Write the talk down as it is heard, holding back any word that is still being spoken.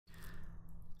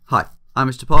I'm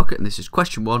Mr. Parker and this is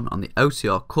question 1 on the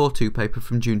OCR Core 2 paper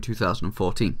from June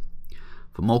 2014.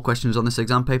 For more questions on this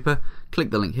exam paper,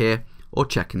 click the link here or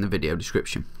check in the video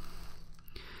description.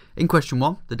 In question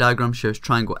 1, the diagram shows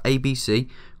triangle ABC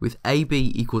with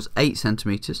AB equals 8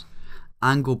 centimeters,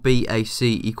 angle BAC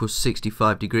equals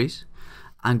 65 degrees,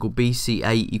 angle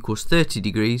BCA equals 30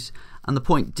 degrees, and the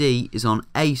point D is on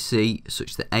AC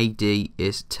such that AD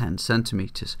is 10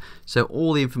 centimeters. So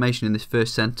all the information in this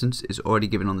first sentence is already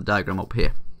given on the diagram up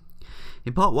here.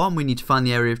 In part 1 we need to find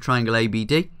the area of triangle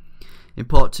ABD, in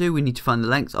part 2 we need to find the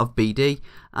length of BD,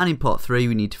 and in part 3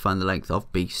 we need to find the length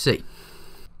of BC.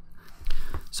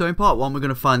 So in part 1 we're going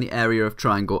to find the area of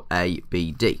triangle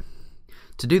ABD.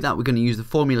 To do that we're going to use the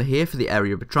formula here for the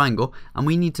area of a triangle, and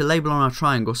we need to label on our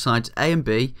triangle sides A and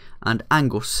B and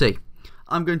angle C.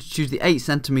 I'm going to choose the 8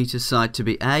 cm side to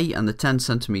be A and the 10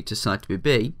 cm side to be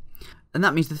B, and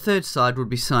that means the third side would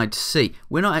be side C.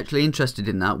 We're not actually interested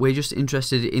in that, we're just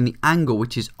interested in the angle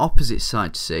which is opposite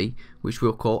side C, which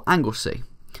we'll call angle C.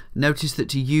 Notice that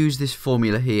to use this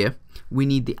formula here we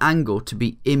need the angle to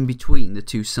be in between the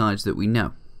two sides that we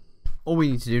know. All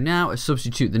we need to do now is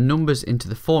substitute the numbers into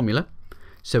the formula.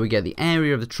 So we get the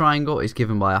area of the triangle is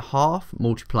given by a half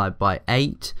multiplied by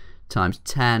 8 times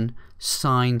 10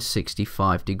 sine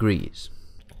 65 degrees.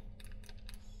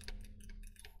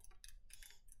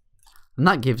 And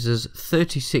that gives us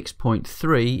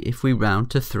 36.3 if we round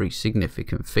to 3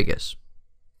 significant figures.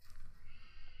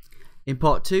 In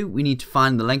part 2 we need to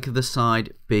find the length of the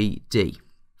side BD.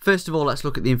 First of all, let's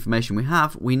look at the information we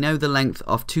have. We know the length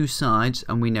of 2 sides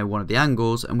and we know one of the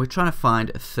angles, and we're trying to find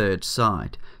a third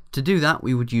side. To do that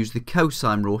we would use the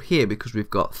cosine rule here because we've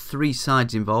got 3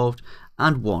 sides involved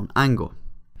and 1 angle.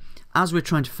 As we're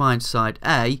trying to find side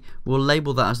A, we'll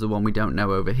label that as the one we don't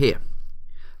know over here.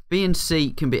 B and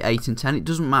C can be 8 and 10, it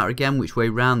doesn't matter again which way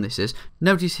round this is.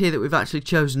 Notice here that we've actually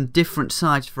chosen different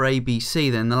sides for A, B, C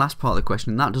than in the last part of the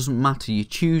question, and that doesn't matter, you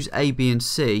choose A, B and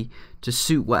C to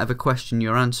suit whatever question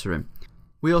you're answering.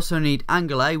 We also need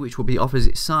angle A, which will be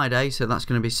opposite side A, so that's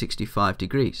going to be 65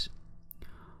 degrees.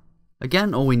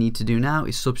 Again, all we need to do now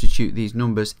is substitute these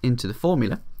numbers into the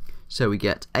formula. So we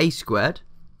get A squared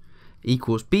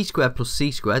equals B squared plus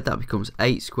C squared, that becomes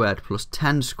 8 squared plus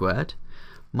 10 squared,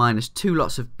 minus 2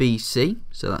 lots of BC,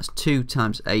 so that's 2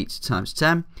 times 8 times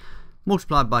 10,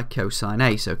 multiplied by cosine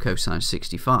A, so cosine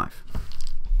 65.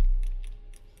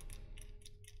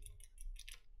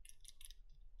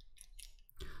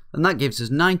 And that gives us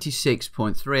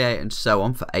 96.38 and so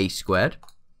on for A squared.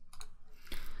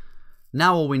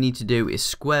 Now all we need to do is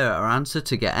square our answer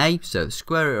to get A, so the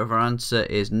square root of our answer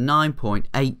is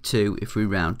 9.82 if we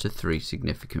round to 3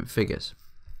 significant figures.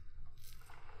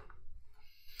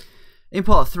 In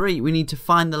part 3 we need to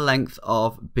find the length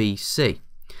of BC.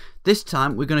 This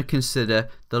time we're going to consider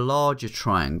the larger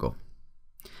triangle.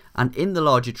 And in the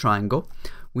larger triangle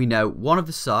we know one of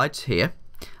the sides here,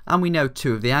 and we know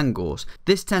 2 of the angles.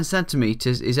 This 10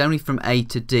 centimeters is only from A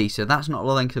to D, so that's not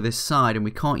the length of this side and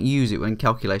we can't use it when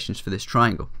calculations for this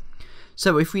triangle.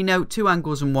 So if we know 2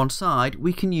 angles on one side,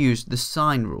 we can use the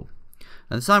sine rule.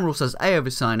 And the sine rule says A over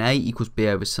sine A equals B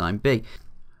over sine B.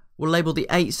 We'll label the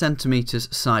 8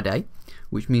 centimeters side A,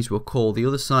 which means we'll call the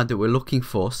other side that we're looking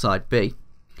for side B.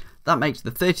 That makes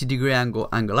the 30 degree angle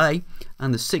angle A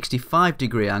and the 65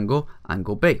 degree angle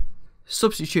angle B.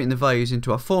 Substituting the values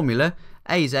into our formula,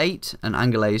 A is 8 and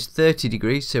angle A is 30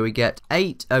 degrees, so we get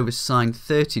 8 over sine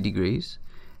 30 degrees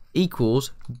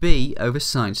equals B over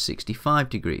sine 65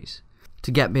 degrees.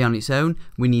 To get B on its own,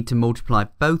 we need to multiply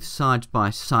both sides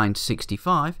by sine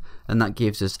 65, and that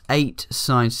gives us 8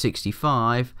 sine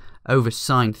 65 over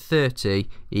sine 30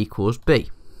 equals B.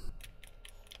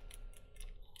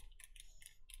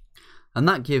 And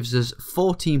that gives us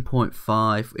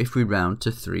 14.5 if we round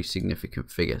to 3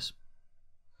 significant figures.